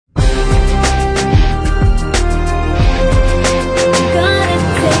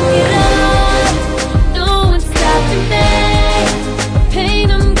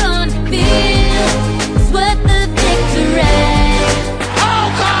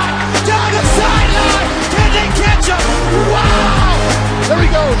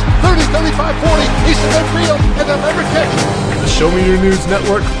goes. 30, 35, 40. He's to midfield, and they'll never catch him. The Show Me Your News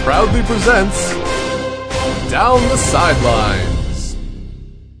Network proudly presents Down the Sidelines.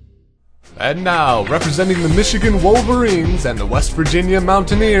 And now, representing the Michigan Wolverines and the West Virginia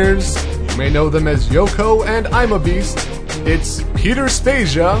Mountaineers, you may know them as Yoko and I'm a Beast, it's Peter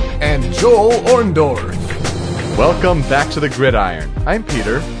Spezia and Joel Orndorff. Welcome back to the Gridiron. I'm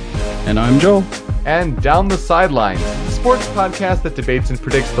Peter. And I'm Joel. And Down the Sidelines, the sports podcast that debates and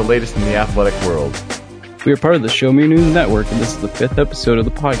predicts the latest in the athletic world. We are part of the Show Me News Network, and this is the 5th episode of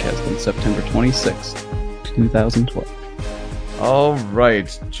the podcast on September 26th, 2012. All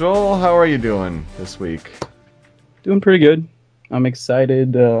right. Joel, how are you doing this week? Doing pretty good. I'm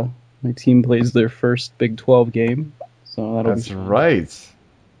excited. My team plays their first Big 12 game, so that'll be fun. Right.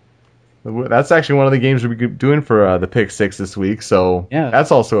 That's actually one of the games we'll be doing for the Pick 6 this week, so yeah.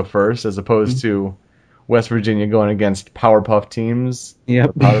 That's also a first, as opposed to West Virginia going against Powerpuff teams.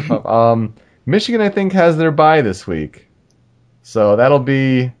 Yep. Powerpuff. Michigan, I think, has their bye this week, so that'll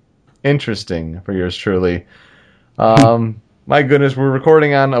be interesting for yours truly. My goodness, we're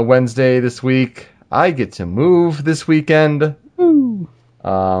recording on a Wednesday this week. I get to move this weekend. Woo.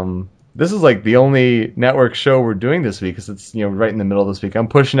 This is like the only network show we're doing this week because it's right in the middle of this week. I'm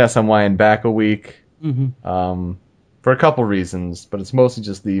pushing SMYN back a week for a couple reasons, but it's mostly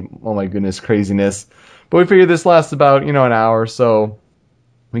just the oh my goodness craziness. But we figured this lasts about an hour, so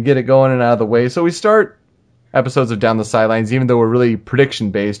we get it going and out of the way. So we start episodes of Down the Sidelines, even though we're really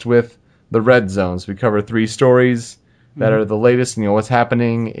prediction based, with the Red Zones. We cover 3 stories that are the latest, what's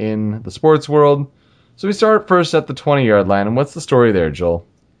happening in the sports world. So we start first at the 20-yard line, and what's the story there, Joel?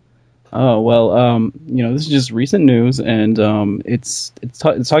 Oh, well, this is just recent news, and it's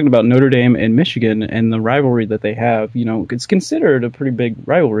talking about Notre Dame and Michigan and the rivalry that they have. It's considered a pretty big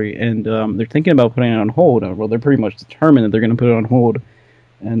rivalry, and they're thinking about putting it on hold. Well, they're pretty much determined that they're going to put it on hold,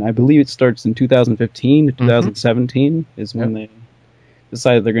 and I believe it starts in 2015 to 2017 is when they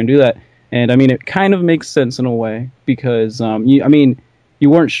decided they're going to do that. And, it kind of makes sense in a way, because, you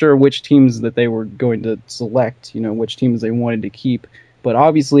weren't sure which teams that they were going to select, which teams they wanted to keep. But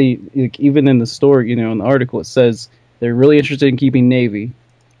obviously, even in the story, in the article, it says they're really interested in keeping Navy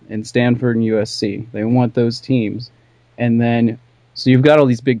and Stanford and USC. They want those teams. And then, so you've got all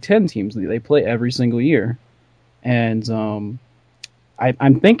these Big Ten teams. They play every single year. And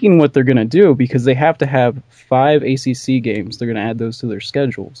I'm thinking what they're going to do, because they have to have 5 ACC games. They're going to add those to their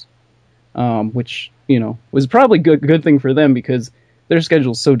schedules, which, was probably a good thing for them, because their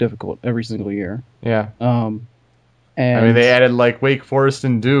schedule is so difficult every single year. Yeah. And they added Wake Forest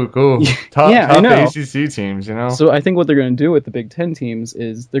and Duke. Oh, tough ACC teams, So I think what they're going to do with the Big Ten teams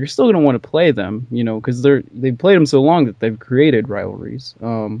is they're still going to want to play them, because they've played them so long that they've created rivalries.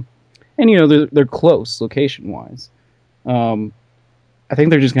 And they're close location wise. I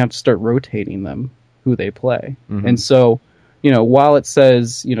think they're just going to have to start rotating them who they play. Mm-hmm. And so, while it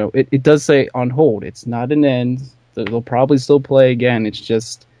says, it does say on hold, it's not an end. They'll probably still play again. It's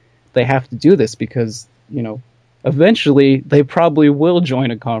just they have to do this because, eventually they probably will join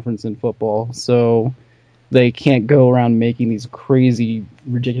a conference in football. So they can't go around making these crazy,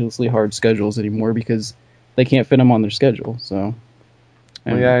 ridiculously hard schedules anymore because they can't fit them on their schedule. So,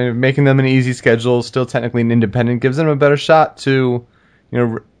 making them an easy schedule, still technically an independent, gives them a better shot to,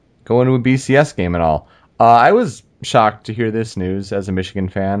 go into a BCS game and all. I was shocked to hear this news as a Michigan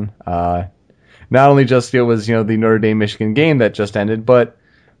fan. Not only just it was, the Notre Dame Michigan game that just ended, but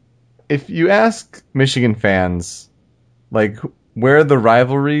if you ask Michigan fans, where the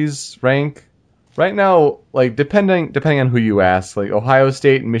rivalries rank right now, depending on who you ask, Ohio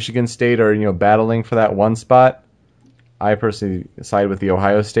State and Michigan State are battling for that one spot. I personally side with the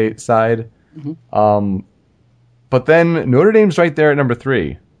Ohio State side, but then Notre Dame's right there at number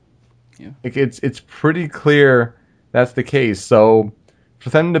 3. Yeah, it's pretty clear that's the case. So for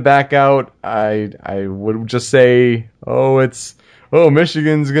them to back out, I would just say,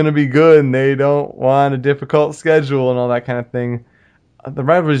 Michigan's going to be good, and they don't want a difficult schedule and all that kind of thing. The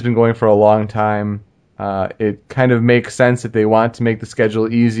rivalry's been going for a long time. It kind of makes sense if they want to make the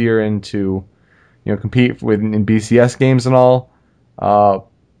schedule easier and to, compete in BCS games and all.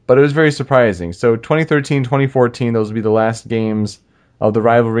 But it was very surprising. So 2013, 2014, those will be the last games of the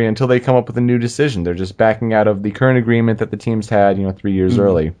rivalry until they come up with a new decision. They're just backing out of the current agreement that the teams had, 3 years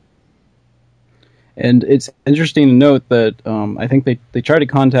early. And it's interesting to note that I think they tried to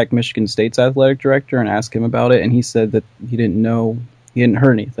contact Michigan State's athletic director and ask him about it, and he said that he hadn't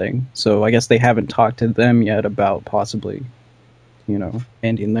heard anything. So I guess they haven't talked to them yet about possibly,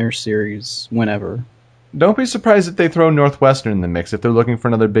 ending their series whenever. Don't be surprised if they throw Northwestern in the mix if they're looking for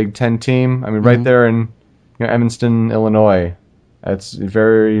another Big Ten team. Right there in Evanston, Illinois. It's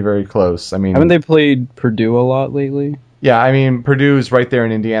very, very close. I mean, Haven't they played Purdue a lot lately? yeah, I mean, Purdue's right there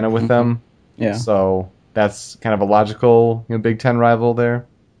in Indiana with them. Yeah. So that's kind of a logical, Big Ten rival there.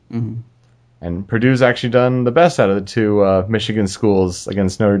 Mm-hmm. And Purdue's actually done the best out of the two Michigan schools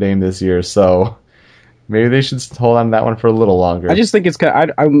against Notre Dame this year. So maybe they should hold on to that one for a little longer. I just think it's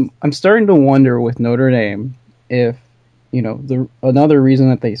kind of, I'm starting to wonder with Notre Dame if, another reason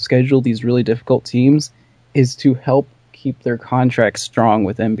that they schedule these really difficult teams is to help keep their contracts strong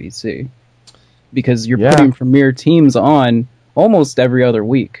with NBC. Because you're putting premier teams on almost every other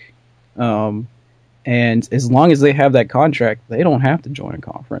week. And as long as they have that contract, they don't have to join a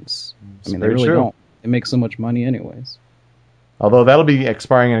conference. They really don't. They make so much money anyways. Although that'll be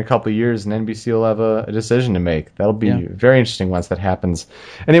expiring in a couple of years, and NBC will have a decision to make. That'll be very interesting once that happens.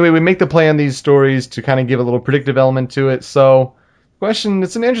 Anyway, we make the play on these stories to kind of give a little predictive element to it. So, question,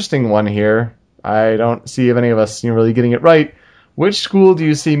 it's an interesting one here. I don't see if any of us really getting it right. Which school do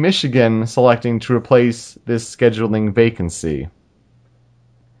you see Michigan selecting to replace this scheduling vacancy?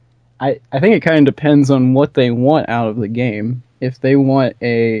 I think it kind of depends on what they want out of the game. If they want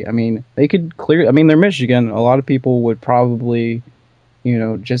they could clear. They're Michigan. A lot of people would probably,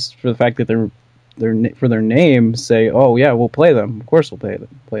 just for the fact that they're for their name, say, "Oh yeah, we'll play them. Of course, we'll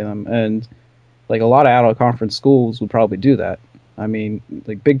play them." And like a lot of out of conference schools would probably do that.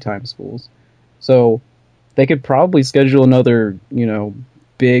 Like big time schools. So they could probably schedule another,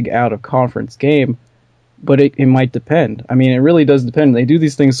 big out of conference game. But it might depend. It really does depend. They do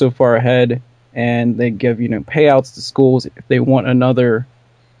these things so far ahead, and they give payouts to schools if they want another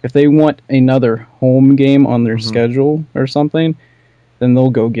home game on their schedule or something. Then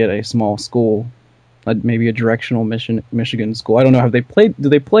they'll go get a small school, maybe a directional Michigan school. I don't know. Have they played? Do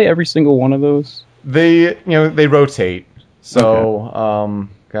they play every single one of those? They rotate. So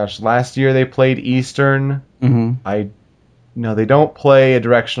last year they played Eastern. Mm-hmm. They don't play a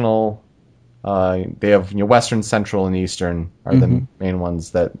directional. They have Western, Central, and Eastern are the main ones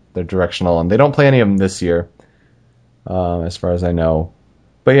that they're directional, and they don't play any of them this year, as far as I know.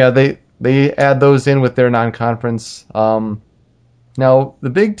 But yeah, they add those in with their non-conference. Now the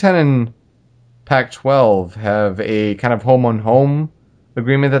Big Ten and Pac-12 have a kind of home-on-home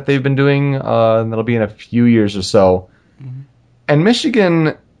agreement that they've been doing, and that'll be in a few years or so. Mm-hmm. And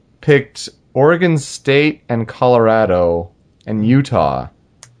Michigan picked Oregon State and Colorado and Utah,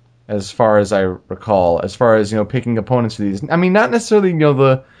 as far as I recall, as far as picking opponents for these. Not necessarily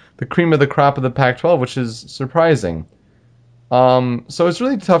the cream of the crop of the Pac-12, which is surprising. So it's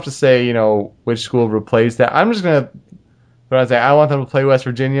really tough to say which school replaced that. I'm just gonna say I want them to play West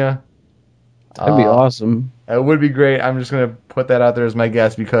Virginia. That'd be awesome. It would be great. I'm just gonna put that out there as my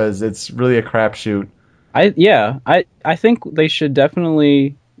guess because it's really a crapshoot. I think they should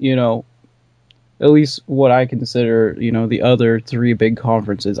definitely at least what I consider, the other three big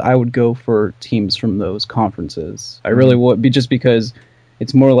conferences, I would go for teams from those conferences. I really would, just because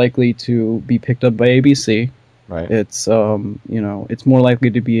it's more likely to be picked up by ABC. Right. It's it's more likely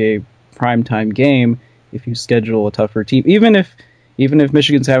to be a primetime game if you schedule a tougher team. Even if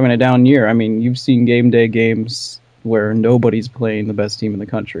Michigan's having a down year, you've seen game day games where nobody's playing the best team in the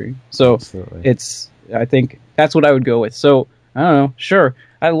country. So Absolutely. I think that's what I would go with. So I don't know. Sure.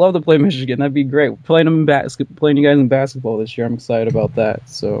 I'd love to play Michigan. That'd be great. Playing you guys in basketball this year, I'm excited about that.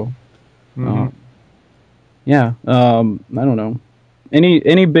 So, I don't know.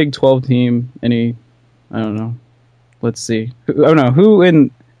 Any Big 12 team? I don't know. Let's see. I don't know who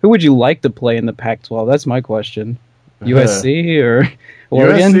would you like to play in the Pac-12? That's my question. USC or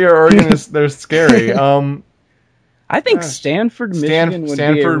Oregon? USC or Oregon they're scary. I think Stanford, Michigan would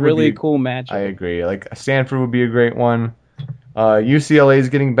be a really cool matchup. I agree. Like Stanford would be a great one. UCLA is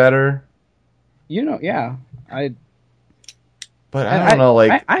getting better. Yeah. But I don't know.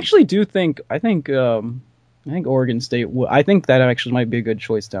 Like, I actually do think. I think Oregon State. I think that actually might be a good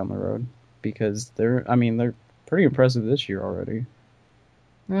choice down the road because they're pretty impressive this year already.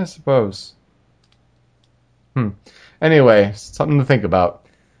 Yeah, I suppose. Anyway, something to think about.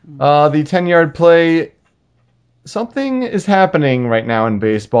 The 10-yard play. Something is happening right now in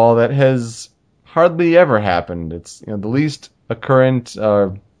baseball that has hardly ever happened. It's the least occurrent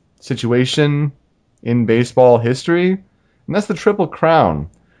situation in baseball history, and that's the Triple Crown,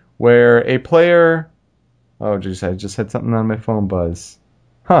 where a player. Oh, geez, I just had something on my phone buzz.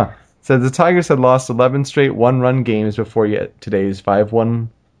 Said the Tigers had lost 11 straight one-run games before today's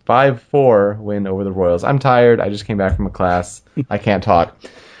 5-4 win over the Royals. I'm tired. I just came back from a class. I can't talk.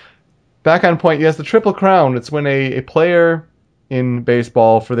 Back on point. Yes, the Triple Crown. It's when a player in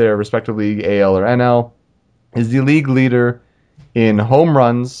baseball for their respective league, AL or NL, is the league leader in home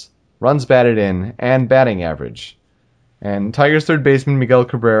runs, runs batted in, and batting average. And Tigers third baseman Miguel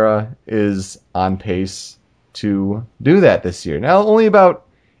Cabrera is on pace to do that this year. Now, only about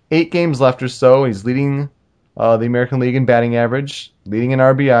 8 games left or so. He's leading the American League in batting average, leading in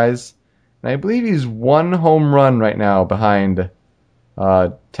RBIs, and I believe he's 1 home run right now behind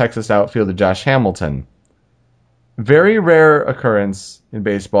Texas outfielder Josh Hamilton. Very rare occurrence in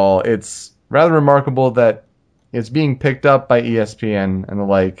baseball. It's rather remarkable that it's being picked up by ESPN and the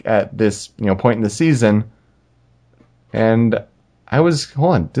like at this point in the season. And hold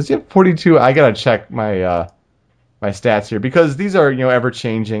on, does he have 42? I gotta check my my stats here because these are ever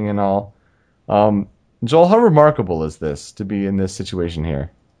changing and all. Joel, how remarkable is this to be in this situation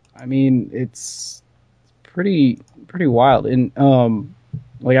here? I mean, it's pretty wild. And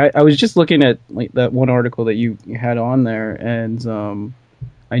I was just looking at like that one article that you had on there, and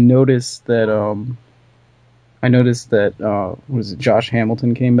I noticed that was it Josh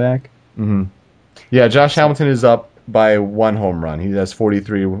Hamilton came back? Mm-hmm. Yeah, Josh Hamilton is up by 1 home run. He has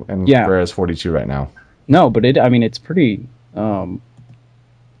 43, and Cabrera has 42 right now. No, but it's pretty.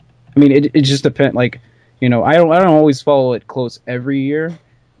 It just depends. Like, I don't always follow it close every year,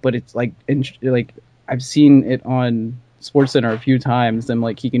 but it's like I've seen it on SportsCenter a few times. I'm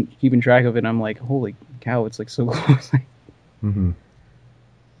like keeping track of it. And I'm like, holy cow, it's like so close. Mm-hmm.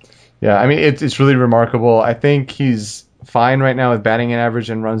 Yeah, I mean it's really remarkable. I think he's fine right now with batting average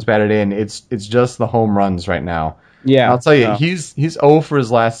and runs batted in. It's just the home runs right now. Yeah, I'll tell you, he's 0 for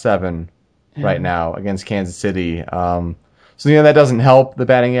his last 7 right now against Kansas City. So that doesn't help the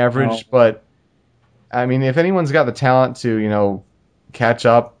batting average, but I mean, if anyone's got the talent to catch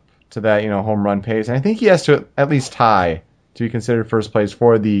up to that home run pace, and I think he has to at least tie to be considered first place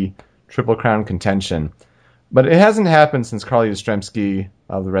for the Triple Crown contention. But it hasn't happened since Carl Yastrzemski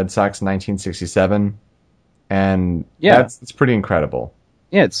of the Red Sox in 1967, and it's pretty incredible.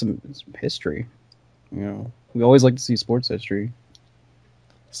 Yeah, it's some history. We always like to see sports history.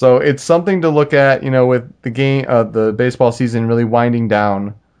 So it's something to look at, with the game, the baseball season really winding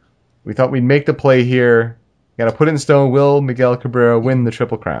down. We thought we'd make the play here. Got to put it in stone. Will Miguel Cabrera win the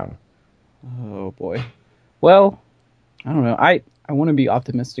Triple Crown? Oh boy. Well, I don't know. I want to be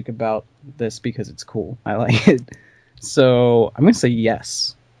optimistic about this because it's cool. I like it. So I'm gonna say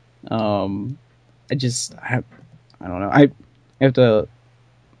yes. I don't know. I have to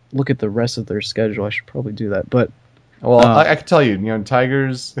look at the rest of their schedule. I should probably do that, but. Well, I can tell you,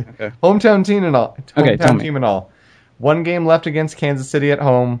 Tigers, okay. Hometown team and all. Team and all. 1 game left against Kansas City at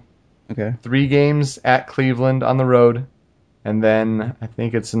home. Okay. 3 games at Cleveland on the road, and then I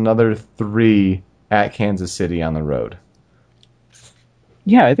think it's another 3 at Kansas City on the road.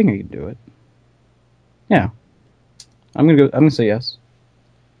 Yeah, I think I can do it. Yeah, I'm gonna say yes.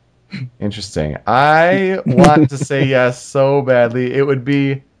 Interesting. I want to say yes so badly. It would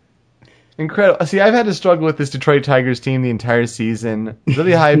be incredible. See, I've had to struggle with this Detroit Tigers team the entire season.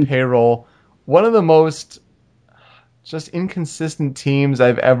 Really high payroll. One of the most just inconsistent teams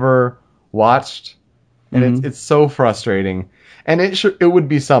I've ever watched. And it's so frustrating. And it would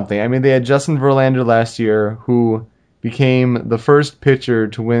be something. I mean, they had Justin Verlander last year, who became the first pitcher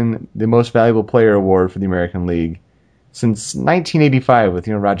to win the Most Valuable Player award for the American League since 1985 with,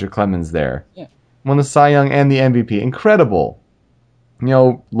 Roger Clemens there. Yeah. Won the Cy Young and the MVP. Incredible.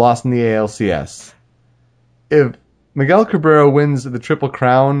 Lost in the ALCS. If Miguel Cabrera wins the Triple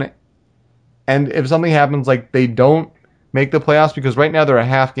Crown, and if something happens like they don't make the playoffs, because right now they're a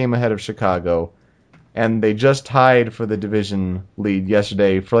half game ahead of Chicago, and they just tied for the division lead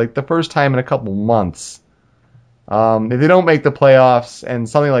yesterday for like the first time in a couple months. If they don't make the playoffs and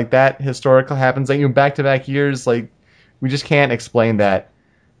something like that historical happens, like back-to-back years, like we just can't explain that.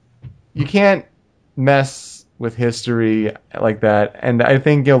 You can't mess with history like that. And I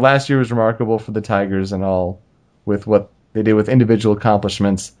think last year was remarkable for the Tigers and all with what they did with individual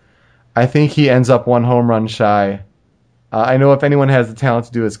accomplishments. I think he ends up 1 home run shy. I know if anyone has the talent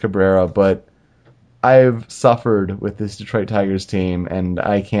to do it, it's Cabrera, but I've suffered with this Detroit Tigers team, and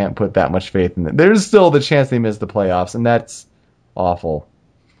I can't put that much faith in it. There's still the chance they miss the playoffs, and that's awful.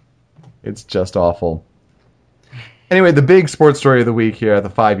 It's just awful. Anyway, the big sports story of the week here at the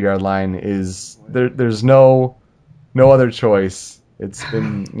 5-yard line is there's no other choice. It's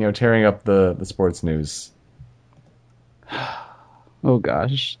been tearing up the sports news. Oh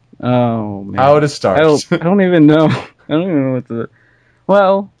gosh. Oh man. How to start? I don't even know. I don't even know what to.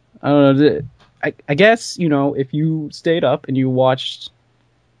 Well, I don't know. I guess if you stayed up and you watched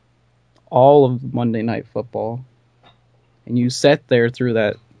all of Monday Night Football, and you sat there through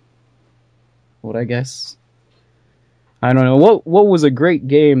that. I guess. I don't know what was a great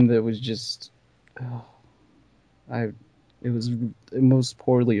game that was just. It was the most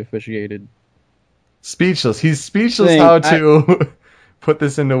poorly officiated Speechless. He's speechless how to put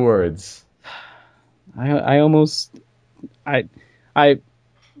this into words. I almost I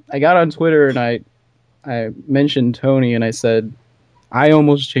got on Twitter and I mentioned Tony and I said I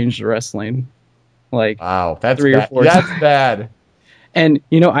almost changed the wrestling. Like, wow, that's 3 bad. or 4 That's times. bad. And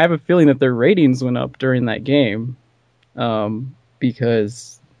I have a feeling that their ratings went up during that game,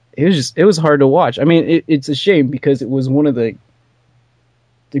 because it was hard to watch. I mean, it's a shame because it was one of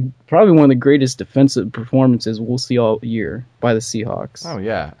probably one of the greatest defensive performances we'll see all year by the Seahawks. Oh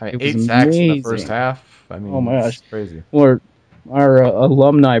yeah, I mean, It 8 was sacks in the amazing. first half. I mean, Oh my gosh, it's crazy. Or our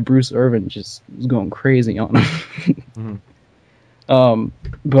alumni Bruce Irvin just was going crazy on him.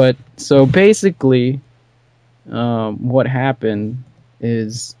 But so basically, what happened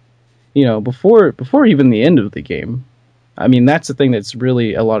is, before even the end of the game, I mean, that's the thing that's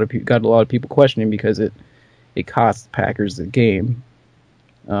really got a lot of people questioning because it cost the Packers the game.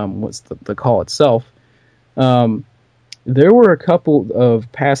 What's the call itself? There were a couple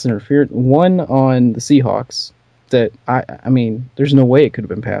of pass interference, one on the Seahawks that I mean, there's no way it could have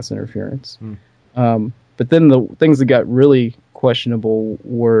been pass interference. But then the things that got really questionable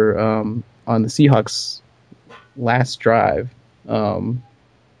were on the Seahawks' last drive. I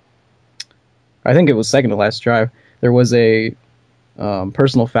think it was second to last drive. There was a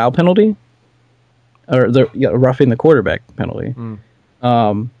personal foul penalty, or roughing the quarterback penalty.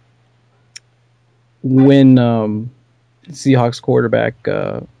 When Seahawks quarterback,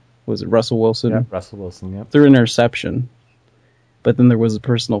 was it Russell Wilson? Yeah, Russell Wilson, yep. Threw an interception, but then there was a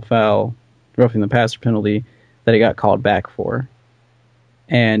personal foul, roughing the passer penalty, that he got called back for.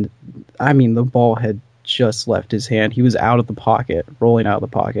 And, I mean, the ball had just left his hand. He was out of the pocket, rolling out of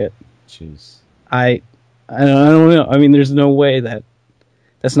the pocket. Jeez. I don't know. I mean, there's no way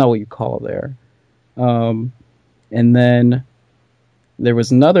that's not what you call it there. And then there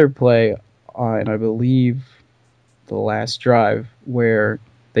was another play on, I believe, the last drive where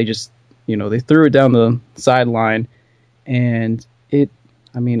they just, they threw it down the sideline, and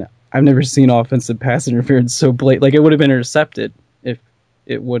I mean, I've never seen offensive pass interference so blatant. Like, it would have been intercepted if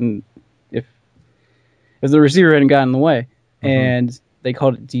the receiver hadn't gotten in the way, and they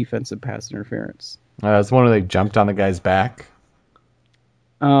called it defensive pass interference. It's one where they jumped on the guy's back.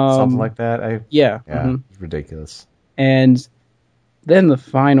 Something like that. Yeah. It's ridiculous. And then the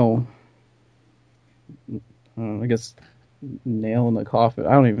final, I guess, nail in the coffin.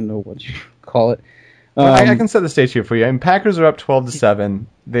 I don't even know what you call it. I can set the stage here for you. I mean, Packers are up 12-7.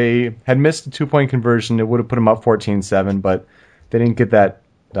 They had missed a 2-point conversion. It would have put them up 14-7, but they didn't get that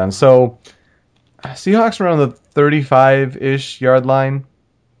done. So Seahawks were on the 35-ish yard line.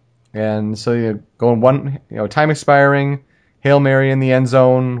 And so you're going time expiring, Hail Mary in the end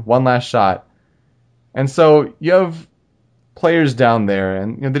zone, one last shot. And so you have players down there.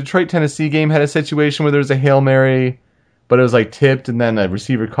 And the Detroit-Tennessee game had a situation where there was a Hail Mary, but it was like tipped and then a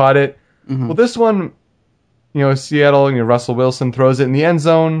receiver caught it. Well, this one, Seattle, Russell Wilson throws it in the end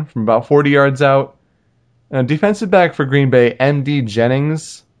zone from about 40 yards out. Defensive back for Green Bay, M.D.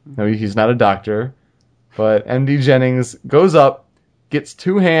 Jennings, he's not a doctor, but M.D. Jennings goes up, gets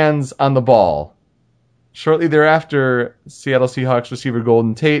two hands on the ball. Shortly thereafter, Seattle Seahawks receiver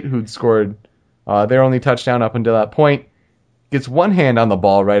Golden Tate, who'd scored their only touchdown up until that point, gets one hand on the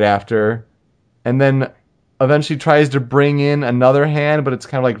ball right after, and then eventually tries to bring in another hand, but it's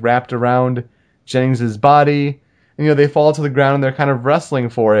kind of like wrapped around Jennings' body. And, they fall to the ground and they're kind of wrestling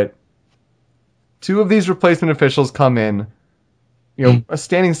for it. Two of these replacement officials come in,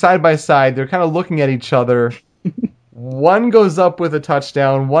 standing side by side. They're kind of looking at each other. One goes up with a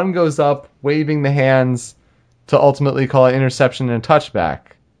touchdown. One goes up waving the hands to ultimately call an interception and a touchback.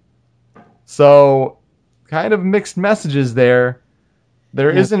 So, kind of mixed messages there.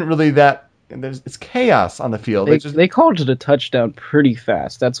 There isn't really that. It's chaos on the field. They called it a touchdown pretty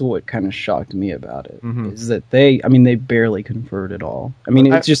fast. That's what kind of shocked me about it. Is that they barely converted at all. I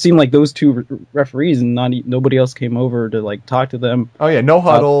mean, it just seemed like those two referees and nobody else came over to talk to them. Oh yeah, no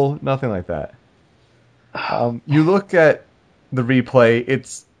huddle, nothing like that. You look at the replay;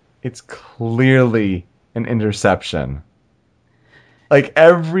 it's clearly an interception. Like,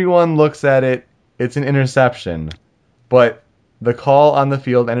 everyone looks at it, it's an interception, but the call on the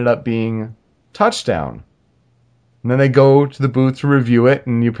field ended up being touchdown. And then they go to the booth to review it,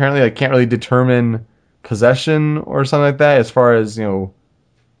 and you apparently can't really determine possession or something like that, as far as, and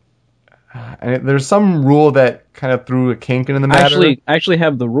there's some rule that kind of threw a kink into the matter. I actually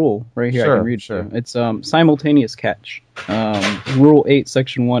have the rule right here. Sure, I can read sure. it. It's simultaneous catch. Rule 8,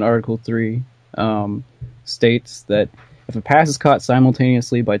 Section 1, Article 3 states that if a pass is caught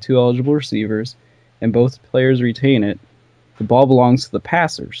simultaneously by two eligible receivers and both players retain it, the ball belongs to the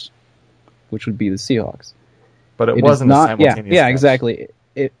passers. which would be the Seahawks. But it It is wasn't a not, simultaneous yeah, catch. exactly.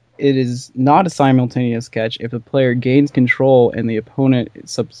 It is not a simultaneous catch if the player gains control and the opponent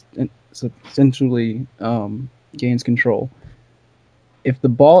substantially gains control. If the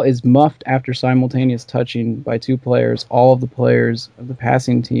ball is muffed after simultaneous touching by two players, all of the players of the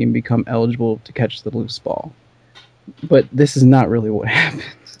passing team become eligible to catch the loose ball. But this is not really what happens.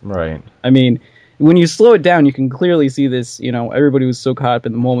 Right. I mean, when you slow it down, you can clearly see this, everybody was so caught up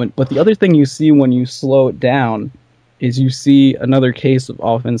in the moment. But the other thing you see when you slow it down is you see another case of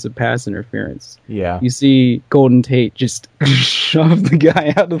offensive pass interference. Yeah. You see Golden Tate just shove the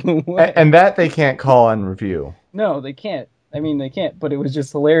guy out of the way. And that they can't call on review. No, they can't. I mean, they can't. But it was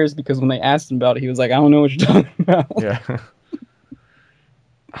just hilarious because when they asked him about it, he was like, I don't know what you're talking about. Yeah.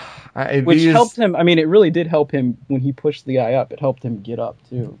 Which helped him. I mean, it really did help him when he pushed the guy up. It helped him get up,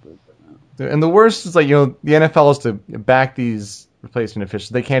 too. And the worst is, the NFL has to back these replacement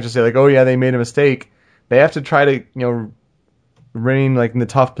officials. They can't just say, oh, yeah, they made a mistake. They have to try to, remain, in the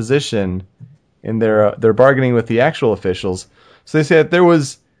tough position in their bargaining with the actual officials. So they say that there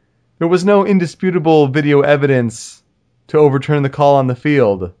was no indisputable video evidence to overturn the call on the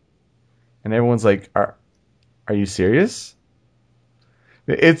field. And everyone's like, are you serious?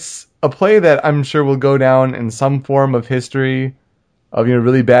 It's a play that I'm sure will go down in some form of history of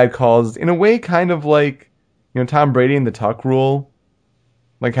really bad calls, in a way kind of like Tom Brady and the tuck rule,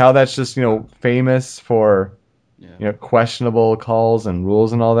 like how that's just famous for questionable calls and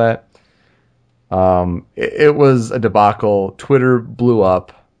rules and all that. It was a debacle. Twitter blew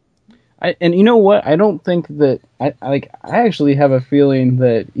up. And you know what? I don't think that I actually have a feeling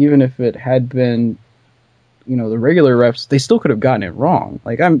that even if it had been the regular refs, they still could have gotten it wrong.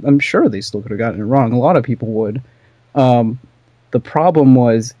 I'm sure they still could have gotten it wrong. A lot of people would. The problem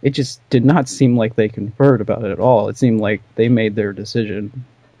was it just did not seem like they conferred about it at all. It seemed like they made their decision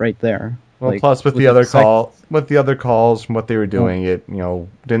right there. Well, plus with the other calls from what they were doing, it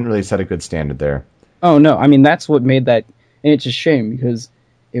didn't really set a good standard there. Oh no, I mean that's what made that, and it's a shame because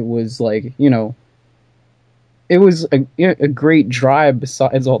it was it was a great drive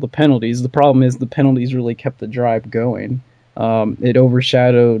besides all the penalties. The problem is the penalties really kept the drive going. It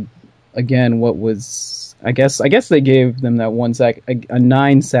overshadowed again what was. I guess they gave them that one sack, a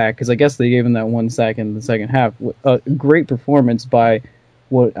 9 sack, because I guess they gave them that 1 sack in the second half. A great performance by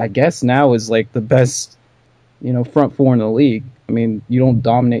what I guess now is the best, front four in the league. I mean, you don't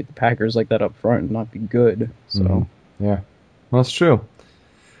dominate the Packers like that up front and not be good. So Yeah, well, it's true.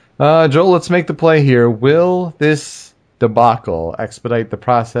 Joel, let's make the play here. Will this debacle expedite the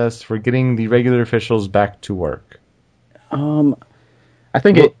process for getting the regular officials back to work? I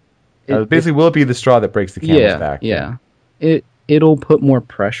think basically, will it be the straw that breaks the camel's back? Yeah. It'll put more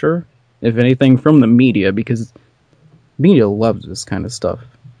pressure, if anything, from the media, because media loves this kind of stuff.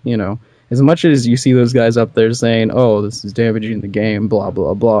 As much as you see those guys up there saying, "Oh, this is damaging the game," blah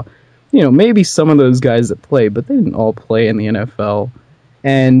blah blah. Maybe some of those guys that play, but they didn't all play in the NFL.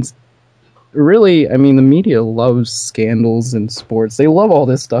 And really, I mean, the media loves scandals in sports. They love all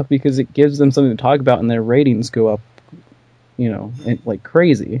this stuff because it gives them something to talk about, and their ratings go up, like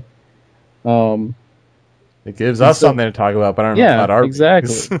crazy. It gives us something to talk about, but I don't know about our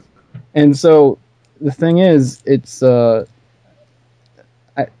exactly. And so the thing is, it's the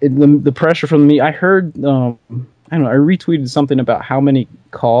pressure from me. I heard, I don't know, I retweeted something about how many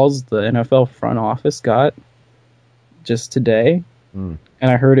calls the NFL front office got just today, and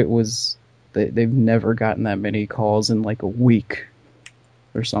I heard it was they've never gotten that many calls in a week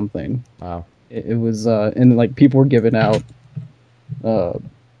or something. Wow. It was and people were giving out. The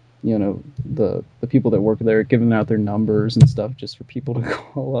people that work there giving out their numbers and stuff just for people to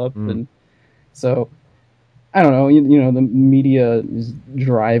call up. And so, I don't know, the media is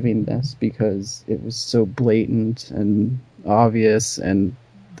driving this because it was so blatant and obvious, and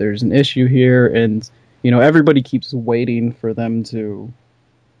there's an issue here, and, everybody keeps waiting for them to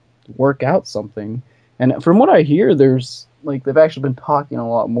work out something. And from what I hear, there's, they've actually been talking a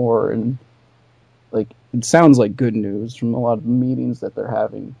lot more, and, it sounds like good news from a lot of the meetings that they're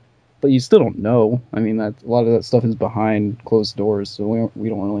having. But you still don't know. I mean, a lot of that stuff is behind closed doors, so we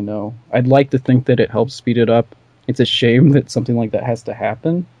don't really know. I'd like to think that it helps speed it up. It's a shame that something like that has to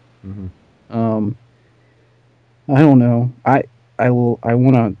happen. I don't know. I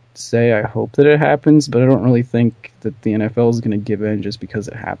want to say I hope that it happens, but I don't really think that the NFL is going to give in just because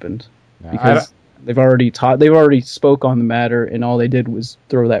it happened. No, because they've already spoke on the matter, and all they did was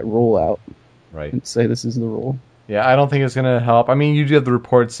throw that rule out. Right. And say this is the rule. Yeah, I don't think it's going to help. I mean, you do have the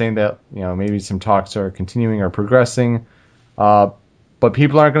reports saying that, maybe some talks are continuing or progressing. But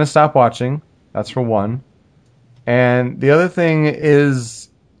people aren't going to stop watching. That's for one. And the other thing is,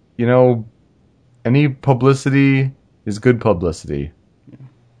 any publicity is good publicity.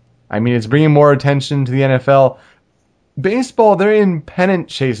 I mean, it's bringing more attention to the NFL. Baseball, they're in pennant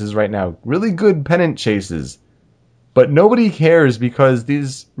chases right now. Really good pennant chases. But nobody cares because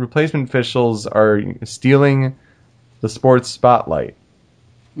these replacement officials are stealing the sports spotlight.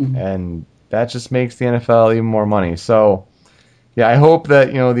 Mm-hmm. And that just makes the NFL even more money. So, yeah, I hope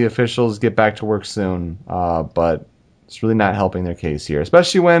that, the officials get back to work soon. But it's really not helping their case here,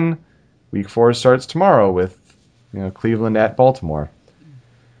 especially when Week 4 starts tomorrow with, Cleveland at Baltimore.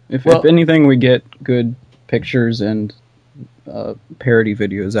 If anything, we get good pictures and parody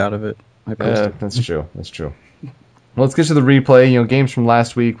videos out of it. I posted. That's true. That's true. Well, let's get to the replay. Games from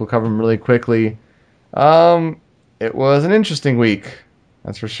last week. We'll cover them really quickly. It was an interesting week.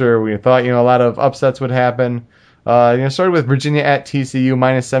 That's for sure. We thought, a lot of upsets would happen. Started with Virginia at TCU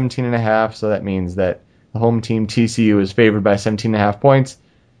minus 17.5. So that means that the home team TCU is favored by 17.5 points.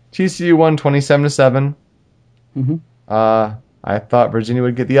 TCU won 27-7. Mm-hmm. I thought Virginia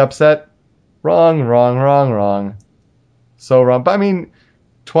would get the upset. Wrong. So wrong. But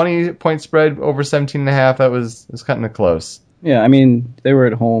 20-point spread over 17.5. That was kind of close. Yeah, they were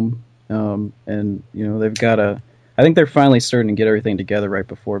at home, and they've got I think they're finally starting to get everything together right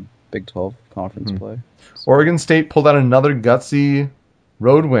before Big 12 conference play. So. Oregon State pulled out another gutsy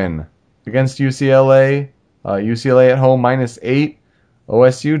road win against UCLA. UCLA at home -8.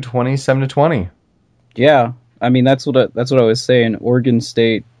 OSU 27-20. Yeah, that's what I was saying. Oregon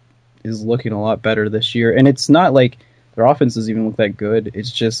State is looking a lot better this year, and it's not like their offenses even look that good.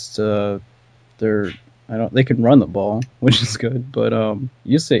 It's just they can run the ball, which is good. But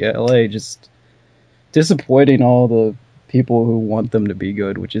UCLA just disappointing all the people who want them to be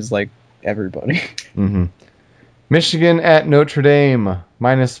good, which is like everybody. Mm-hmm. Michigan at Notre Dame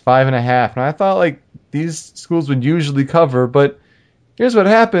 -5.5. Now I thought these schools would usually cover, but here's what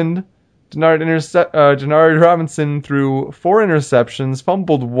happened. Denard Robinson threw 4 interceptions,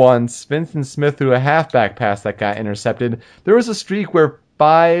 fumbled once. Vincent Smith threw a halfback pass that got intercepted. There was a streak where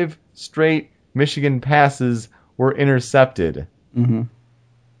 5 straight Michigan passes were intercepted. Mm-hmm.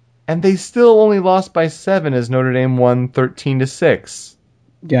 And they still only lost by 7 as Notre Dame won 13-6.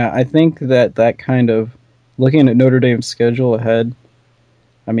 Yeah, I think that kind of, looking at Notre Dame's schedule ahead,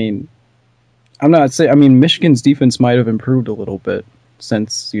 I'm not saying, Michigan's defense might have improved a little bit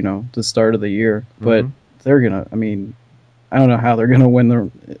since, the start of the year, but they're gonna, I don't know how they're gonna win they're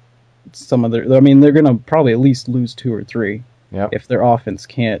gonna probably at least lose 2 or 3 if their offense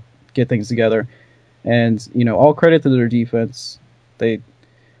can't get things together. And, all credit to their defense.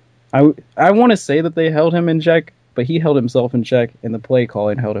 I want to say that they held him in check, but he held himself in check, and the play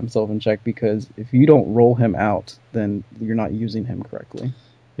calling held himself in check, because if you don't roll him out, then you're not using him correctly.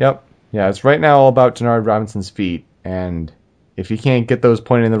 Yep. Yeah, it's right now all about Denard Robinson's feet, and if he can't get those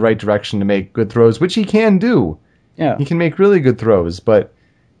pointed in the right direction to make good throws, which he can do, he can make really good throws, but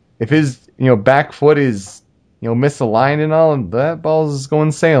if his back foot is misaligned and all, that ball's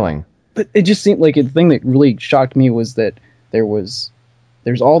going sailing. But it just seemed like the thing that really shocked me was that there's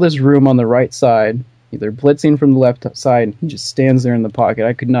all this room on the right side. They're blitzing from the left side, and he just stands there in the pocket.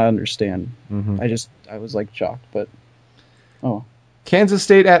 I could not understand. Mm-hmm. I was shocked, but Kansas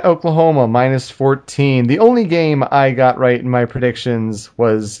State at Oklahoma -14. The only game I got right in my predictions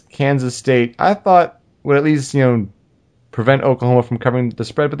was Kansas State. I thought would at least prevent Oklahoma from covering the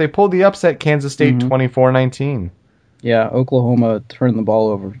spread, but they pulled the upset. Kansas State 24-19. Yeah, Oklahoma turned the ball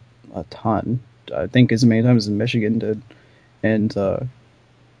over a ton. I think as many times as Michigan did, and I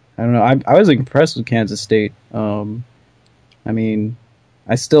don't know. I was impressed with Kansas State. I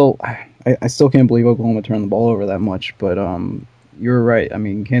still can't believe Oklahoma turned the ball over that much, but you're right.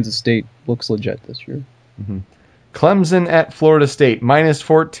 Kansas State looks legit this year. Mm-hmm. Clemson at Florida State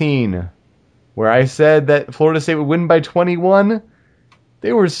 -14, where I said that Florida State would win by 21.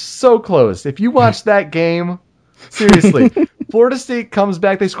 They were so close. If you watch that game, seriously, Florida State comes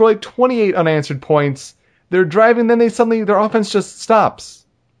back. They score 28 unanswered points. They're driving, then their offense just stops.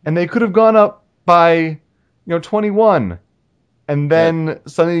 And they could have gone up by, 21. And then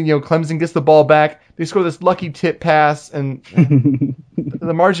suddenly, Clemson gets the ball back. They score this lucky tip pass, and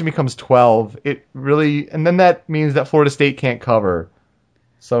the margin becomes 12. And then that means that Florida State can't cover.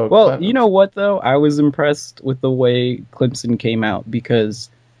 So, you know what though? I was impressed with the way Clemson came out, because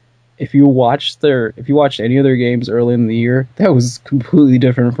if you watched any of their games early in the year, that was completely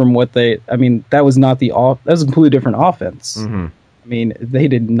different from what that was a completely different offense. Mm-hmm. They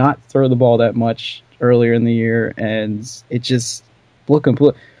did not throw the ball that much earlier in the year, and it just looked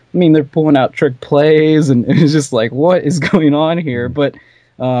complete. They're pulling out trick plays, and it's just what is going on here? But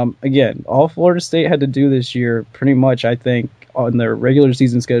again, all Florida State had to do this year, pretty much, I think, on their regular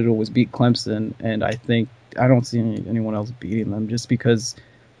season schedule was beat Clemson, and I don't see anyone else beating them just because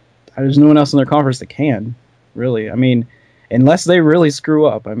there's no one else in their conference that can, really. I mean, unless they really screw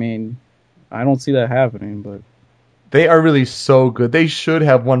up. I mean, I don't see that happening, but they are really so good. They should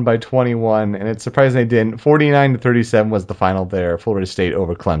have won by 21, and it's surprising they didn't. 49-37 was the final there. Florida State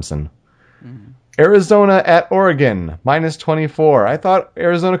over Clemson. Mm-hmm. Arizona at Oregon, -24. I thought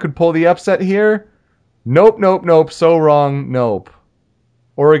Arizona could pull the upset here. Nope. So wrong. Nope.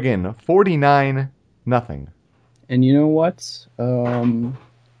 Oregon, 49-0. And you know what?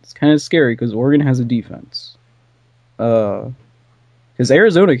 It's kind of scary because Oregon has a defense. Because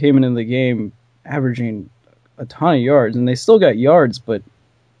Arizona came into the game averaging a ton of yards, and they still got yards, but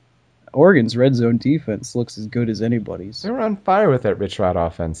Oregon's red zone defense looks as good as anybody's. They were on fire with that Rich Rod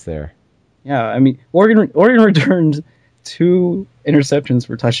offense there. Yeah, I mean, Oregon returned 2 interceptions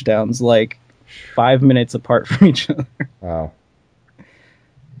for touchdowns, like 5 minutes apart from each other. Wow.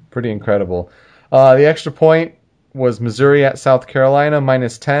 Pretty incredible. The extra point was Missouri at South Carolina,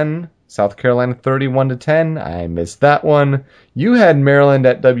 -10. South Carolina 31-10. I missed that one. You had Maryland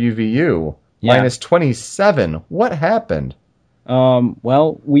at WVU, -27. What happened?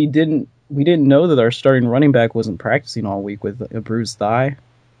 Well, we didn't know that our starting running back wasn't practicing all week with a bruised thigh.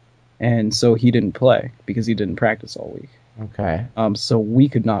 And so he didn't play because he didn't practice all week. Okay. So we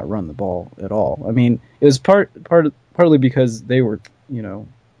could not run the ball at all. I mean, it was partly because they were,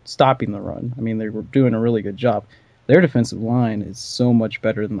 stopping the run. I mean, they were doing a really good job. Their defensive line is so much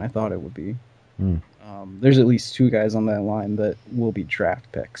better than I thought it would be. Mm. There's at least 2 guys on that line that will be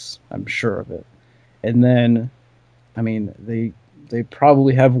draft picks. I'm sure of it. And then, I mean, they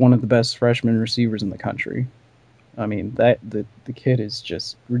probably have one of the best freshman receivers in the country. I mean, the kid is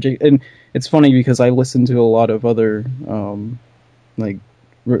just ridiculous. And it's funny because I listened to a lot of other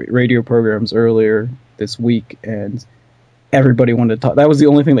radio programs earlier this week, and everybody wanted to talk. That was the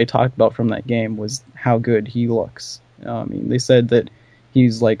only thing they talked about from that game was how good he looks. I mean, they said that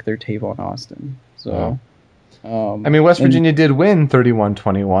he's like their Tavon Austin. So, I mean, West Virginia did win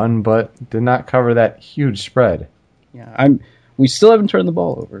 31-21, but did not cover that huge spread. Yeah, we still haven't turned the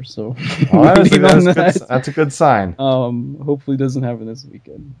ball over, so that's a good sign. Hopefully, it doesn't happen this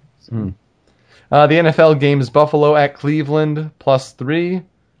weekend. So. The NFL games: Buffalo at Cleveland +3.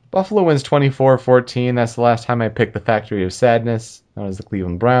 Buffalo wins 24-14. That's the last time I picked the Factory of Sadness, known as the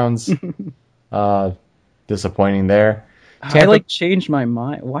Cleveland Browns. Disappointing there. I changed my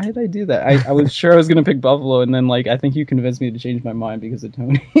mind. Why did I do that? I was sure I was going to pick Buffalo, and then I think you convinced me to change my mind because of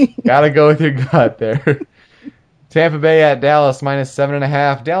Tony. Gotta go with your gut there. Tampa Bay at Dallas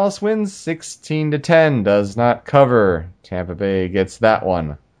 -7.5. Dallas wins 16-10. Does not cover. Tampa Bay gets that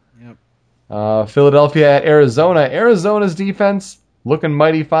one. Yep. Philadelphia at Arizona. Arizona's defense looking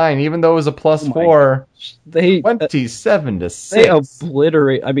mighty fine, even though it was a +4. 27-6. They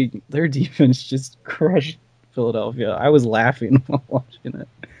obliterate. I mean, their defense just crushed Philadelphia. I was laughing while watching it.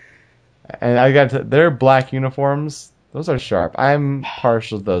 And their black uniforms. Those are sharp. I'm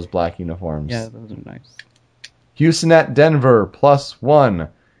partial to those black uniforms. Yeah, those are nice. Houston at Denver +1.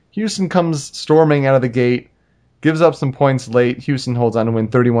 Houston comes storming out of the gate, gives up some points late. Houston holds on to win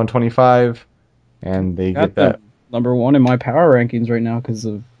 31-25, and they get that. Number 1 in my power rankings right now because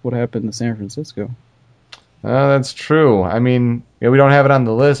of what happened to San Francisco. That's true. I mean, we don't have it on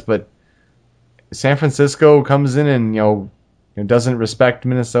the list, but San Francisco comes in and doesn't respect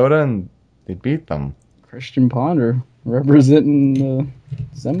Minnesota, and they beat them. Christian Ponder representing the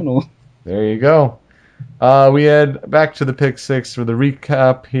Seminoles. There you go. We head back to the pick 6 for the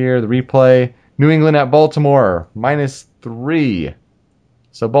recap here, the replay. New England at Baltimore, -3.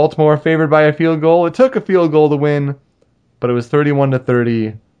 So Baltimore favored by a field goal. It took a field goal to win, but it was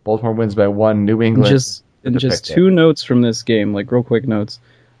 31-30. Baltimore wins by 1. New England. Just 2 notes from this game, real quick notes.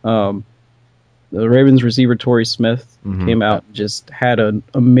 The Ravens receiver Torrey Smith came out and just had an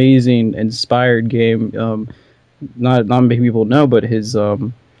amazing, inspired game. Not many people know, but his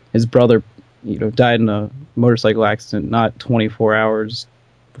brother, died in a motorcycle accident not 24 hours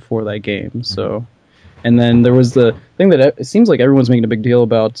before that game. So, and then there was the thing that it seems like everyone's making a big deal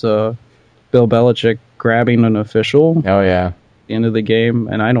about Bill Belichick grabbing an official. Oh yeah, at the end of the game,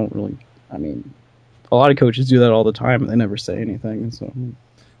 and I don't really. I mean, a lot of coaches do that all the time, and they never say anything. So,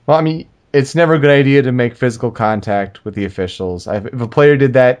 well, I mean, it's never a good idea to make physical contact with the officials. If a player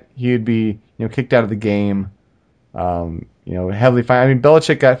did that, he would be kicked out of the game. Heavily fined. I mean,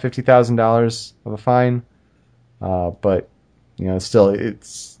 Belichick got $50,000 of a fine, but still,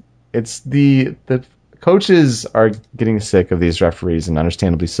 it's the coaches are getting sick of these referees, and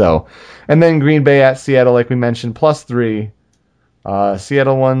understandably so. And then Green Bay at Seattle, like we mentioned, +3.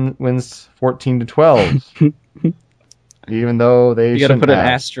 Seattle wins 14-12. even though they You got to shouldn't put an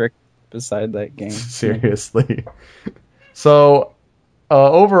have. asterisk beside that game. Seriously. So,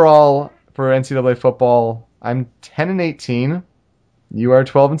 overall, for NCAA football, I'm 10-18. You are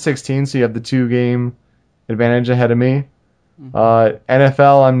 12-16, so you have the 2-game advantage ahead of me.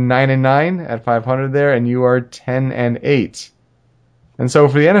 NFL, I'm 9-9 at 500 there, and you are 10-8. And so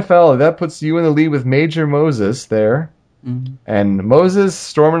for the NFL, that puts you in the lead with Major Moses there. Mm-hmm. And Moses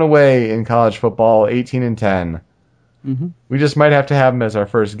storming away in college football, 18-10. Mm-hmm. We just might have to have him as our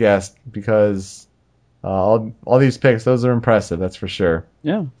first guest because all these picks, those are impressive, that's for sure.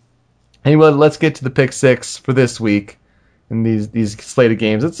 Yeah. Anyway, let's get to the pick six for this week in these slate of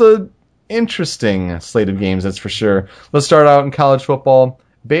games. It's a interesting slate of games, that's for sure. Let's start out in college football.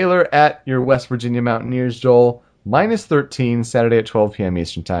 Baylor at your West Virginia Mountaineers, Joel. -13 Saturday at 12 p.m.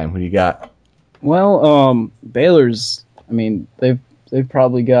 Eastern Time. Who do you got? Well, Baylor's. I mean, they've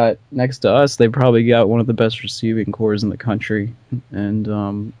probably got next to us. They've probably got one of the best receiving cores in the country, and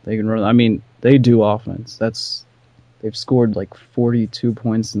they can run. I mean, they do offense. They've scored like 42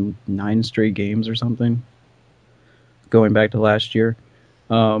 points in 9 straight games or something, going back to last year.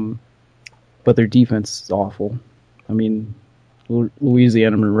 But their defense is awful. I mean,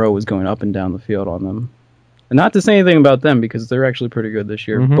 Louisiana Monroe was going up and down the field on them. And not to say anything about them because they're actually pretty good this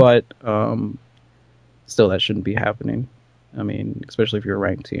year, but still that shouldn't be happening. I mean, especially if you're a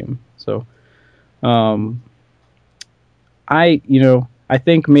ranked team. So, I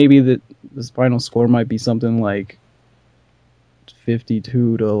think maybe that this final score might be something like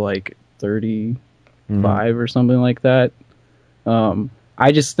 52 to like 35 or something like that.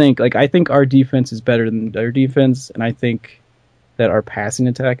 I just think I think our defense is better than their defense, and I think that our passing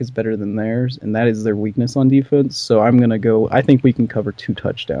attack is better than theirs, and that is their weakness on defense. So I'm gonna go. I think we can cover 2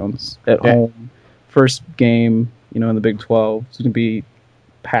 touchdowns at home. First game, in the Big 12, it's gonna be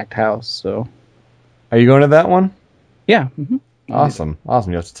packed house. So, are you going to that one? Yeah. Mm-hmm. Awesome.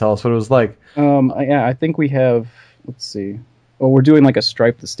 You have to tell us what it was like. Yeah, I think we have. Let's see. Well, we're doing like a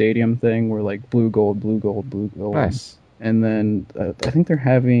stripe the stadium thing. We're like blue, gold, blue, gold, blue, gold. Nice. And then I think they're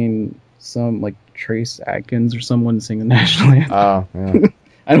having some like Trace Atkins or someone sing the national anthem. Oh, yeah.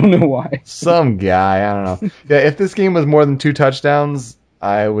 I don't know why. Some guy, I don't know. Yeah, if this game was more than 2 touchdowns,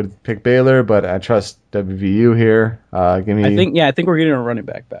 I would pick Baylor, but I trust WVU here. Give me. I think we're getting a running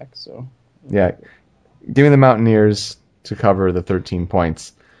back. So. Yeah, give me the Mountaineers to cover the 13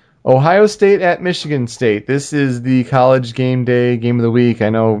 points. Ohio State at Michigan State. This is the college game day, game of the week. I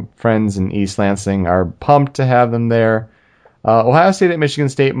know friends in East Lansing are pumped to have them there. Ohio State at Michigan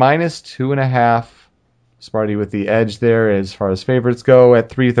State, -2.5. Sparty with the edge there as far as favorites go at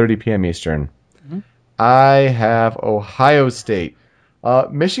 3:30 p.m. Eastern. Mm-hmm. I have Ohio State.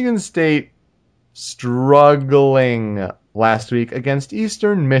 Michigan State struggling last week against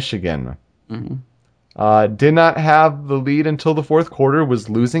Eastern Michigan. Mm-hmm. Did not have the lead until the fourth quarter, was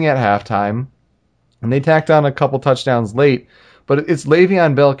losing at halftime, and they tacked on a couple touchdowns late, but it's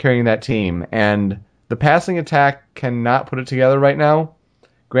Le'Veon Bell carrying that team, and the passing attack cannot put it together right now.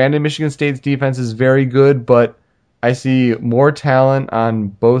 Granted, Michigan State's defense is very good, but I see more talent on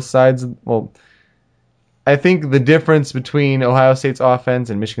both sides. Well, I think the difference between Ohio State's offense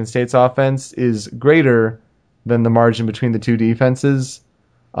and Michigan State's offense is greater than the margin between the two defenses.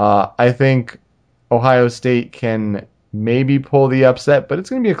 I think Ohio State can maybe pull the upset, but it's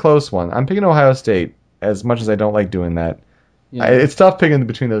going to be a close one. I'm picking Ohio State, as much as I don't like doing that. Yeah. It's tough picking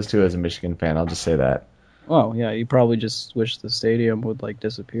between those two as a Michigan fan. I'll just say that. Well, yeah, you probably just wish the stadium would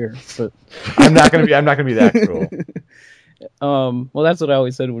disappear. But I'm not gonna be that cruel. Well, that's what I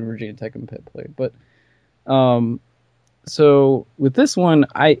always said when Virginia Tech and Pitt played. But so with this one,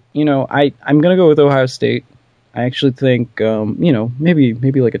 I'm gonna go with Ohio State. I actually think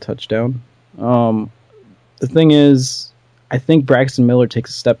maybe like a touchdown. The thing is, I think Braxton Miller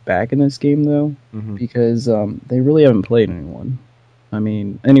takes a step back in this game, though, because they really haven't played anyone. I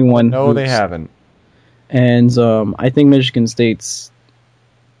mean, anyone. No, they haven't. And I think Michigan State's.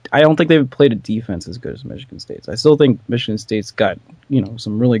 I don't think they've played a defense as good as Michigan State's. I still think Michigan State's got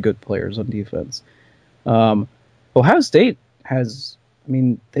some really good players on defense. Ohio State has. I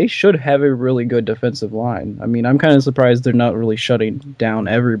mean, they should have a really good defensive line. I mean, I'm kind of surprised they're not really shutting down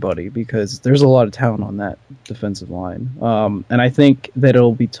everybody because there's a lot of talent on that defensive line. And I think that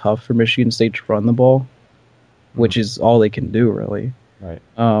it'll be tough for Michigan State to run the ball, which is all they can do, really. Right.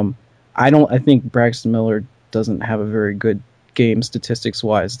 I think Braxton Miller doesn't have a very good game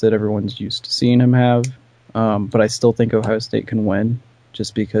statistics-wise that everyone's used to seeing him have. But I still think Ohio State can win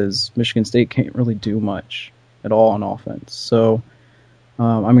just because Michigan State can't really do much at all on offense. So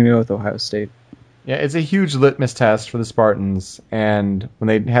I'm going to go with Ohio State. Yeah, it's a huge litmus test for the Spartans, and when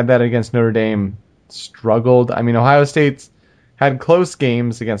they had that against Notre Dame struggled. I mean, Ohio State's had close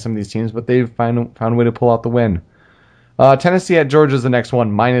games against some of these teams, but they've found a way to pull out the win. Tennessee at Georgia is the next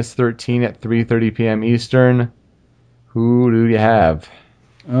one, -13 at 3:30 p.m. Eastern. Who do you have?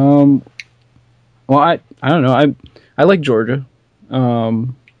 Well, I don't know. I like Georgia.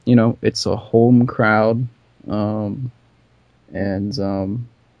 It's a home crowd, and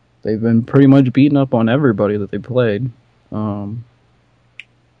they've been pretty much beating up on everybody that they played.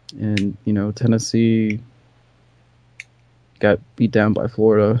 Tennessee got beat down by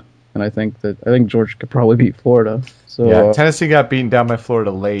Florida, and I think Georgia could probably beat Florida. So yeah, Tennessee got beaten down by Florida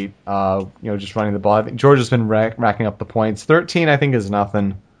late. Just running the ball. I think Georgia's been racking up the points. 13, I think, is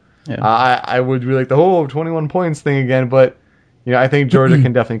nothing. Yeah. I would really like the whole 21 points thing again, but I think Georgia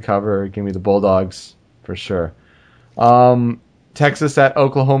can definitely cover. Give me the Bulldogs for sure. Texas at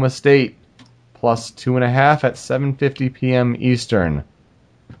Oklahoma State, +2.5 at 7:50 p.m. Eastern.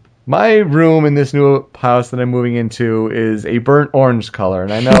 My room in this new house that I'm moving into is a burnt orange color,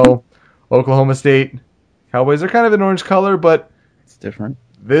 and I know Oklahoma State Cowboys are kind of an orange color, but it's different.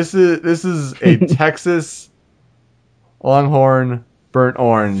 This is a Texas Longhorn burnt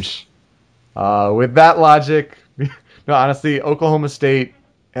orange. With that logic, no, honestly, Oklahoma State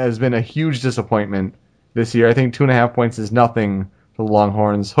has been a huge disappointment this year. I think 2.5 points is nothing for the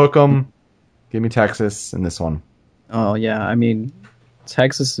Longhorns. Hook 'em. Give me Texas in this one. Oh yeah, I mean,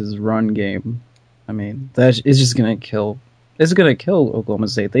 Texas's run game. I mean, that is just gonna kill. It's gonna kill Oklahoma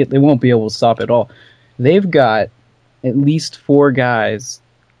State. They won't be able to stop it all. They've got at least 4 guys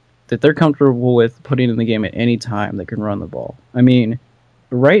that they're comfortable with putting in the game at any time that can run the ball. I mean,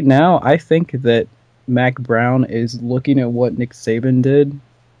 right now, I think that Mac Brown is looking at what Nick Saban did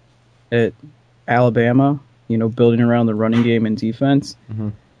at Alabama, building around the running game and defense. Mm-hmm.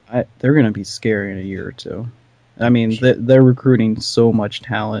 They're going to be scary in a year or two. I mean, they're recruiting so much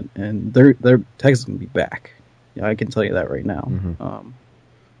talent, and they're Texas going to be back. Yeah, I can tell you that right now. Mm-hmm.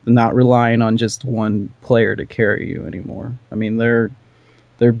 Not relying on just one player to carry you anymore. I mean, they're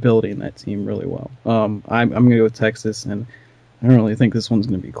building that team really well. I'm going to go with Texas, and I don't really think this one's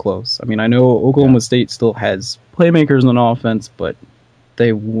going to be close. I mean, I know Oklahoma State still has playmakers on offense, but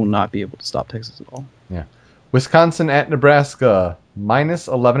they will not be able to stop Texas at all. Yeah. Wisconsin at Nebraska,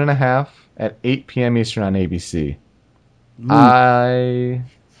 -11.5 at 8 p.m. Eastern on ABC. I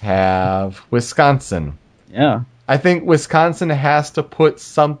have Wisconsin. Yeah. I think Wisconsin has to put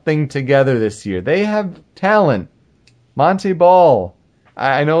something together this year. They have talent. Monte Ball.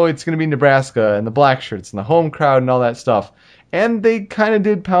 I know it's going to be Nebraska and the black shirts and the home crowd and all that stuff. And they kind of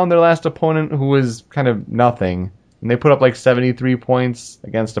did pound their last opponent who was kind of nothing. And they put up like 73 points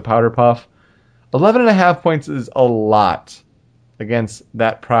against a powder puff. 11.5 points is a lot against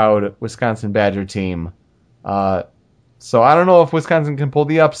that proud Wisconsin Badger team. So I don't know if Wisconsin can pull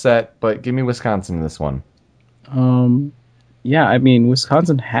the upset, but give me Wisconsin in this one. Yeah, I mean,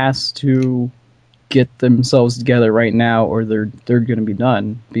 Wisconsin has to get themselves together right now, or they're going to be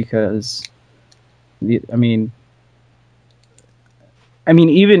done. Because, I mean,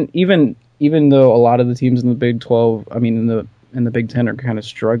 even though a lot of the teams in the Big 12, I mean, in the Big 10 are kind of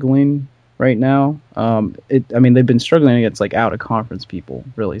struggling right now. They've been struggling against like out of conference people,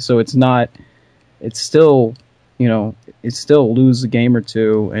 really. So it's still lose a game or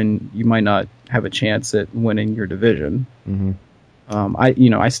two, and you might not have a chance at winning your division. Mm-hmm.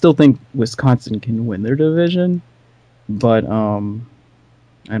 I still think Wisconsin can win their division, but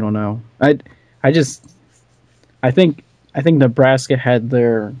I don't know. I think Nebraska had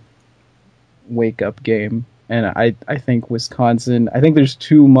their wake up game, and I think Wisconsin. I think there's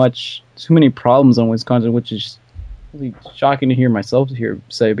too many problems on Wisconsin, which is really shocking to hear myself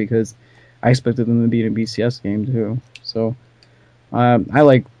say, because I expected them to beat a BCS game too. So I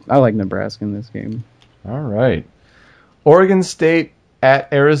like Nebraska in this game. All right. Oregon State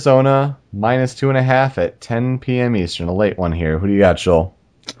at Arizona, -2.5 at 10 p.m. Eastern. A late one here. Who do you got, Joel?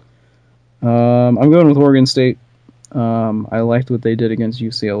 I'm going with Oregon State. I liked what they did against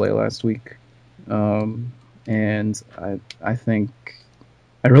UCLA last week. And I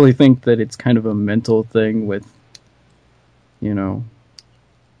really think that it's kind of a mental thing with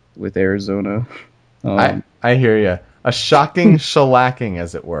Arizona. I hear you. A shocking shellacking,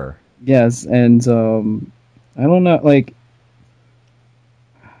 as it were. Yes, and I don't know. Like,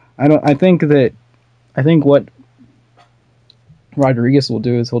 I think what Rodriguez will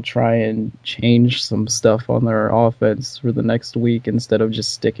do is he'll try and change some stuff on their offense for the next week instead of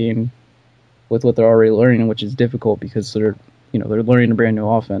just sticking with what they're already learning, which is difficult because they're learning a brand new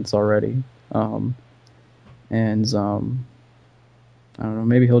offense already. I don't know.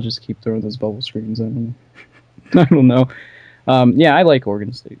 Maybe he'll just keep throwing those bubble screens in. I don't know. I like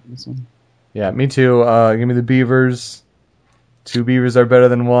Oregon State. This one. Yeah, me too. Give me the Beavers. 2 Beavers are better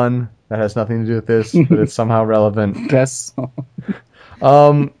than 1. That has nothing to do with this, but it's somehow relevant. Guess.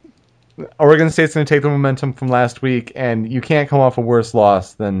 Oregon State's going to take the momentum from last week, and you can't come off a worse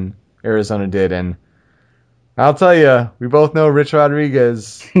loss than Arizona did. And I'll tell you, we both know Rich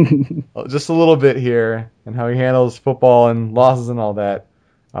Rodriguez just a little bit here and how he handles football and losses and all that.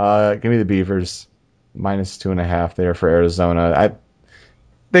 Give me the Beavers. -2.5 there for Arizona.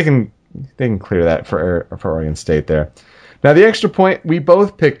 They can clear that for Oregon State there. Now the extra point we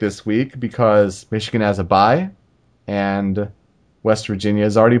both picked this week because Michigan has a bye and West Virginia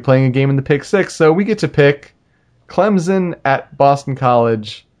is already playing a game in the Pick 6, so we get to pick Clemson at Boston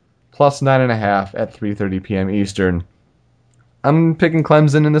College +9.5 at 3:30 p.m. Eastern. I'm picking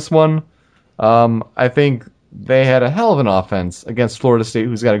Clemson in this one. I think they had a hell of an offense against Florida State,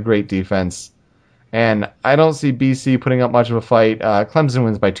 who's got a great defense. And I don't see BC putting up much of a fight. Clemson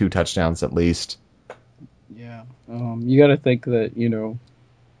wins by 2 touchdowns at least. Yeah. You got to think that,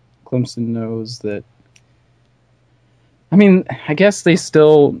 Clemson knows that. I mean, I guess they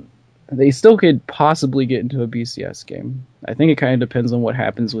still could possibly get into a BCS game. I think it kind of depends on what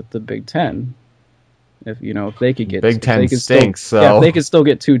happens with the Big Ten. If they could get Big Ten stinks. If they could still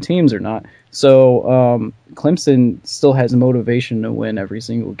get 2 teams or not. So Clemson still has motivation to win every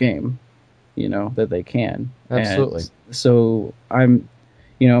single game. That they can. Absolutely. And so it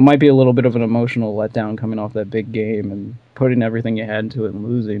might be a little bit of an emotional letdown coming off that big game and putting everything you had into it and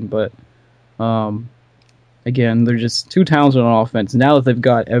losing. But again, they're just too talented on offense. Now that they've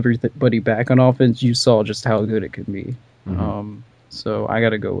got everybody back on offense, you saw just how good it could be. Mm-hmm. So I got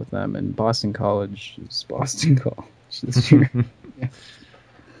to go with them. And Boston College is Boston College this year. Yeah.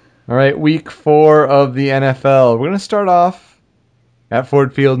 All right, week 4 of the NFL. We're going to start off at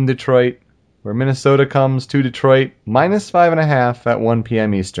Ford Field in Detroit, where Minnesota comes to Detroit, -5.5 at 1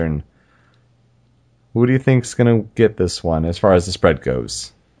 p.m. Eastern. Who do you think's going to get this one as far as the spread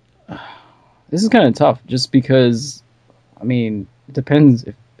goes? This is kind of tough, just because, it depends.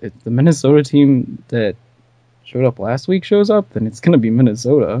 If the Minnesota team that showed up last week shows up, then it's going to be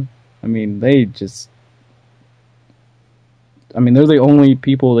Minnesota. They're the only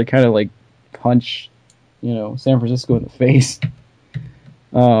people that kind of punch, San Francisco in the face.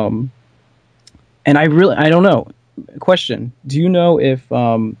 And I don't know. Question: do you know if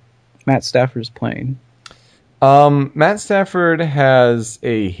Matt Stafford's playing? Matt Stafford has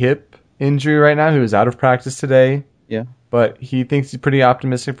a hip injury right now. He was out of practice today. Yeah. But he thinks he's pretty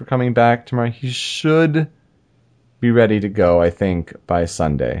optimistic for coming back tomorrow. He should be ready to go, I think, by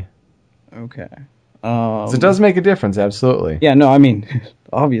Sunday. Okay. So it does make a difference, absolutely. Yeah, no,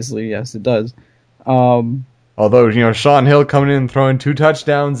 obviously, yes, it does. Although, Sean Hill coming in and throwing 2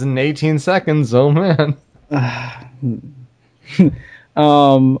 touchdowns in 18 seconds, oh man. I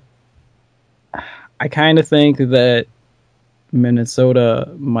kind of think that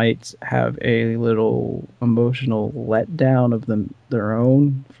Minnesota might have a little emotional letdown of their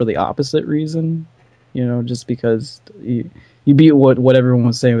own for the opposite reason. Just because you beat what everyone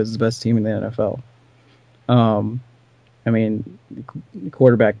was saying was the best team in the NFL. The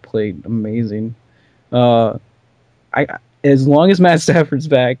quarterback played amazing. As long as Matt Stafford's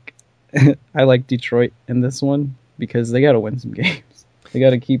back, I like Detroit in this one because they got to win some games. They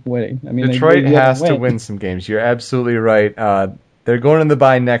got to keep winning. Detroit has to win some games. You're absolutely right. They're going in the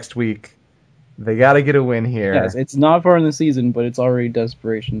bye next week. They got to get a win here. Yes, it's not far in the season, but it's already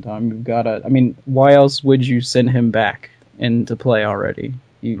desperation time. You've got to. Why else would you send him back to play already?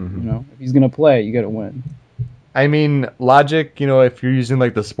 If he's going to play, you got to win. Logic, if you're using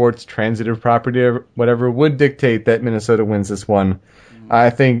the sports transitive property or whatever, would dictate that Minnesota wins this one. Mm-hmm. I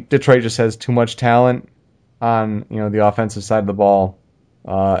think Detroit just has too much talent on, the offensive side of the ball.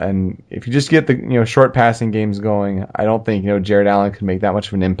 And if you just get the, short passing games going, I don't think, Jared Allen can make that much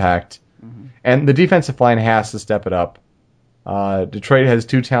of an impact. Mm-hmm. And the defensive line has to step it up. Detroit has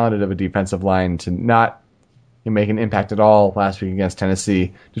too talented of a defensive line to not make an impact at all last week against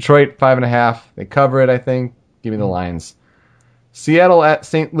Tennessee. Detroit, 5.5. They cover it, I think. Give me the Lions. Seattle at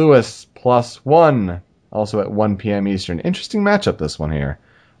St. Louis, +1. Also at 1 p.m. Eastern. Interesting matchup, this one here.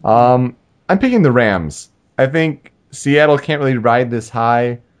 I'm picking the Rams. I think Seattle can't really ride this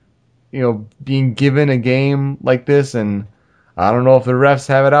high, being given a game like this, and I don't know if the refs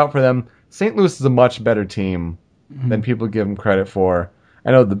have it out for them. St. Louis is a much better team than people give them credit for.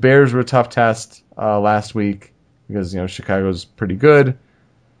 I know the Bears were a tough test last week because, Chicago's pretty good.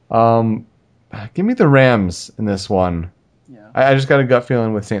 Give me the Rams in this one. Yeah. I just got a gut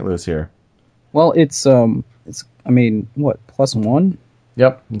feeling with St. Louis here. Well, it's what, +1?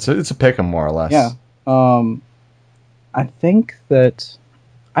 Yep. It's a pick 'em more or less. Yeah. I think that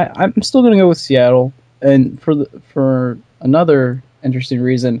I'm still going to go with Seattle, and for another interesting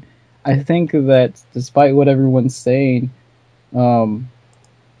reason, I think that despite what everyone's saying,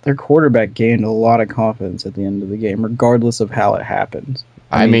 their quarterback gained a lot of confidence at the end of the game, regardless of how it happened.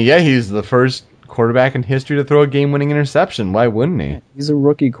 I mean, yeah, he's the first quarterback in history to throw a game-winning interception. Why wouldn't he? He's a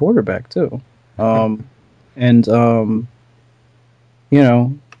rookie quarterback too, and you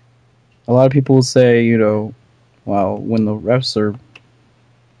know, a lot of people will say, you know, well, when the refs are,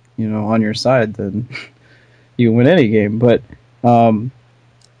 you know, on your side, then you can win any game. But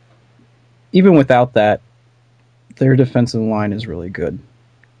even without that, their defensive line is really good.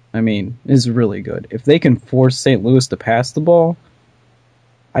 I mean, is really good. If they can force St. Louis to pass the ball,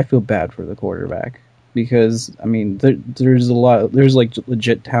 I feel bad for the quarterback because I mean, there's like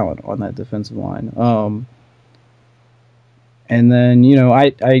legit talent on that defensive line. And then, you know,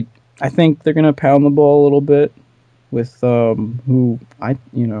 I think they're gonna pound the ball a little bit with who I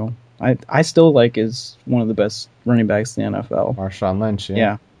still like is one of the best running backs in the NFL. Marshawn Lynch.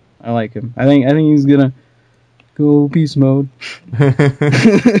 Yeah, I like him. I think he's gonna go beast mode,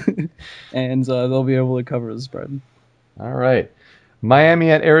 and they'll be able to cover the spread. All right, Miami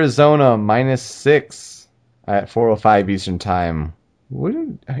at Arizona -6 at 4:05 Eastern Time.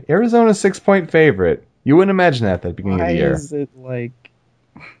 Arizona's 6-point favorite. You wouldn't imagine that at the beginning of the year. Why is it like?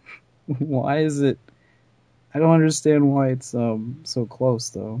 Why is it? I don't understand why it's so close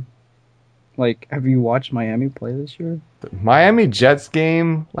though. Like, have you watched Miami play this year? The Miami Jets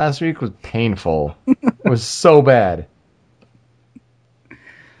game last week was painful. It was so bad.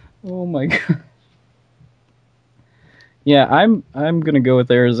 Oh my god. Yeah, I'm gonna go with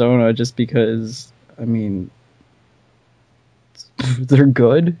Arizona just because I mean they're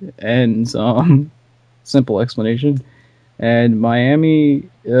good and simple explanation. And Miami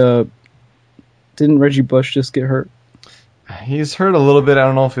didn't Reggie Bush just get hurt? He's hurt a little bit. I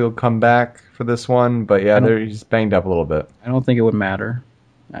don't know if he'll come back for this one, but yeah, he's banged up a little bit. I don't think it would matter,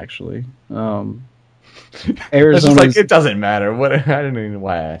 actually. Arizona's like, it doesn't matter. What? I don't even know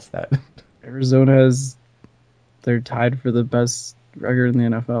why I asked that. They're tied for the best record in the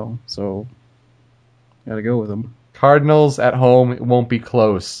NFL, so gotta go with them. Cardinals at home. It won't be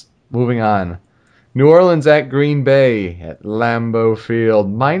close. Moving on. New Orleans at Green Bay at Lambeau Field,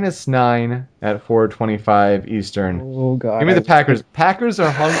 -9 at 4:25 Eastern. Oh God! Give me the Packers. Packers are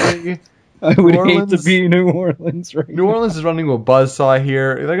hungry. I would hate to be New Orleans right New Orleans is running a buzzsaw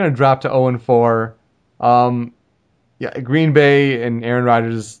here. They're going to drop to 0-4. Yeah, Green Bay and Aaron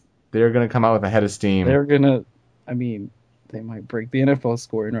Rodgers, they're going to come out with a head of steam. I mean, they might break the NFL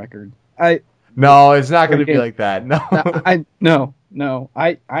scoring record. No, it's not going to be like that. No. No.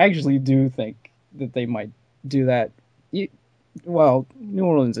 I actually do think that they might do that. Well, New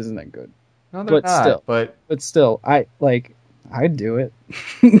Orleans isn't that good. No, they're not. But still, I'd do it.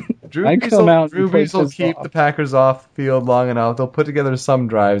 Drew Brees will keep the Packers off the field long enough. They'll put together some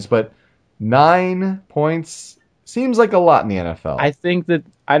drives, but 9 points seems like a lot in the NFL. I think that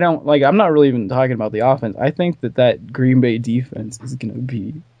I'm not really even talking about the offense. I think that Green Bay defense is going to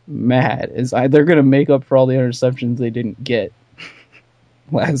be mad. They're going to make up for all the interceptions they didn't get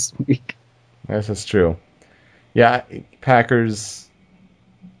last week. Yes, that's true. Yeah, Packers.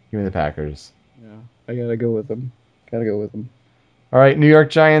 Give me the Packers. Yeah, I gotta go with them. All right, New York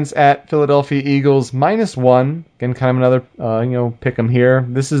Giants at Philadelphia Eagles -1. Again, kind of another pick 'em here.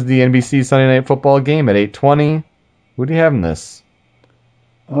 This is the NBC Sunday Night Football game at 8:20. Who do you have in this?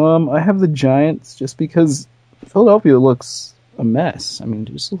 I have the Giants just because Philadelphia looks a mess. I mean,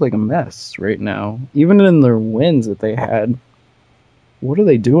 they just look like a mess right now. Even in their wins that they had, what are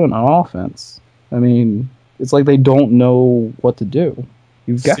they doing on offense? I mean, it's like they don't know what to do.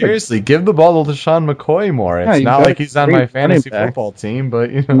 Seriously, give the ball to Sean McCoy more. It's not like he's on my fantasy football team, but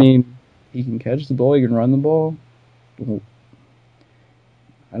I mean, he can catch the ball, he can run the ball.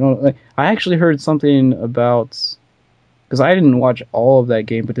 I actually heard something about, because I didn't watch all of that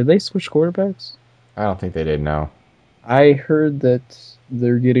game, but did they switch quarterbacks? I don't think they did. No. I heard that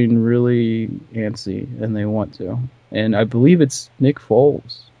they're getting really antsy and they want to, and I believe it's Nick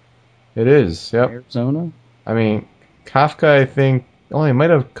Foles. It is. Yep. Arizona. I mean, Kafka, I think. Oh, they might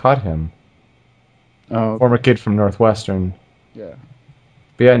have cut him. Oh, former kid from Northwestern. Yeah.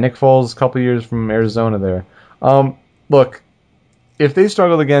 But yeah, Nick Foles, a couple years from Arizona there. Look, if they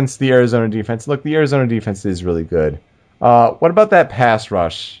struggled against the Arizona defense, the Arizona defense is really good. What about that pass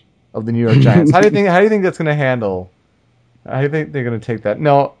rush of the New York Giants? How do you think that's going to handle? How do you think they're going to take that?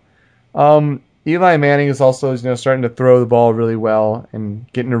 No. Eli Manning is also starting to throw the ball really well and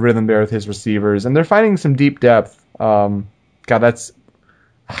getting a rhythm there with his receivers, and they're finding some deep depth. God,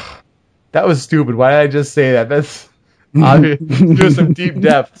 that was stupid. Why did I just say that? There's some deep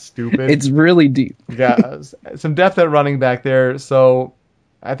depth, stupid. It's really deep. Yeah, some depth at running back there. So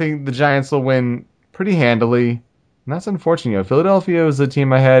I think the Giants will win pretty handily. And that's unfortunate. Philadelphia was the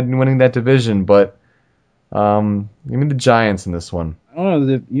team I had in winning that division, but give me the Giants in this one. I don't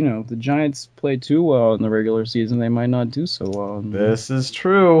know. If the Giants play too well in the regular season, they might not do so well. This is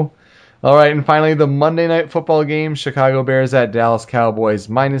true. All right, and finally the Monday Night Football game: Chicago Bears at Dallas Cowboys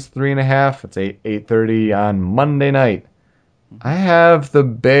 -3.5. It's 8:30 on Monday night. I have the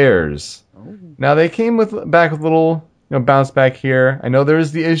Bears. Now they came back with a little bounce back here. I know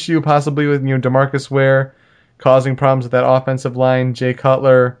there's the issue possibly with DeMarcus Ware causing problems with that offensive line, Jay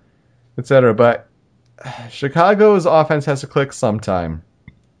Cutler, etc. But Chicago's offense has to click sometime.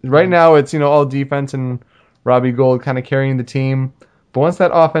 Right now it's all defense and Robbie Gould kind of carrying the team. But once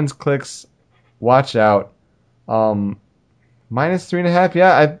that offense clicks, watch out. -3.5.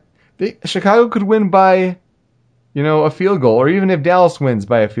 Yeah, I think Chicago could win by a field goal, or even if Dallas wins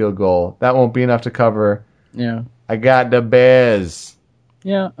by a field goal, that won't be enough to cover. Yeah. I got the Bears.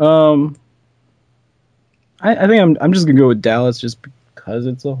 Yeah. I think I'm just gonna go with Dallas just because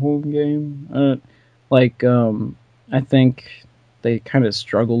it's a home game. I think they kind of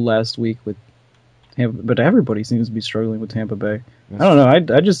struggled last week with Tampa, but everybody seems to be struggling with Tampa Bay. I don't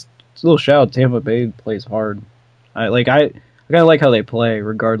know. I just a little shout out. Tampa Bay plays hard. I kind of like how they play,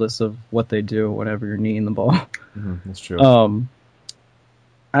 regardless of what they do. Whenever you're kneeing the ball. That's true.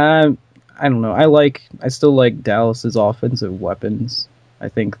 I don't know. I still like Dallas's offensive weapons. I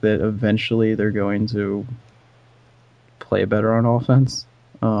think that eventually they're going to play better on offense.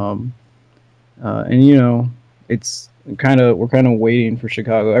 It's we're kind of waiting for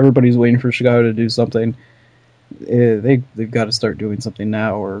Chicago. Everybody's waiting for Chicago to do something. They've got to start doing something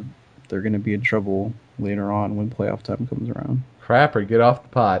now, or they're going to be in trouble later on when playoff time comes around. Crapper, get off the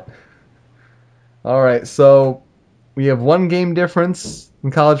pot. All right, so we have 1 game difference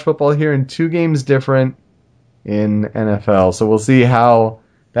in college football here and 2 games different in NFL. So we'll see how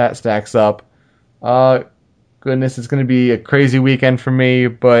that stacks up. Goodness, it's going to be a crazy weekend for me,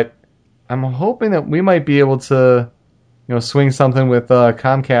 but I'm hoping that we might be able to swing something with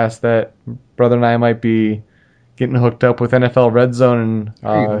Comcast, that brother and I might be getting hooked up with NFL Red Zone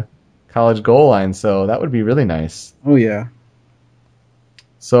and College Goal Line, so that would be really nice. Oh, yeah.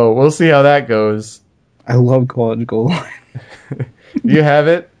 So we'll see how that goes. I love College Goal Line. Do you have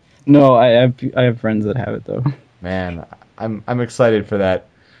it? No, I have friends that have it, though. Man, I'm excited for that.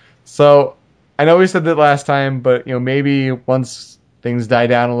 So I know we said that last time, but maybe once things die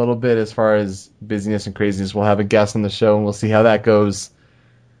down a little bit as far as busyness and craziness, we'll have a guest on the show and we'll see how that goes.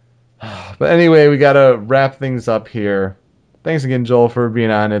 But anyway, we got to wrap things up here. Thanks again, Joel, for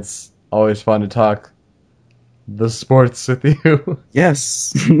being on. It's always fun to talk the sports with you.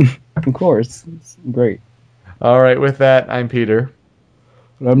 Yes, of course. It's great. All right, with that, I'm Peter.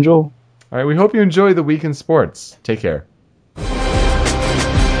 And I'm Joel. All right, we hope you enjoy the week in sports. Take care.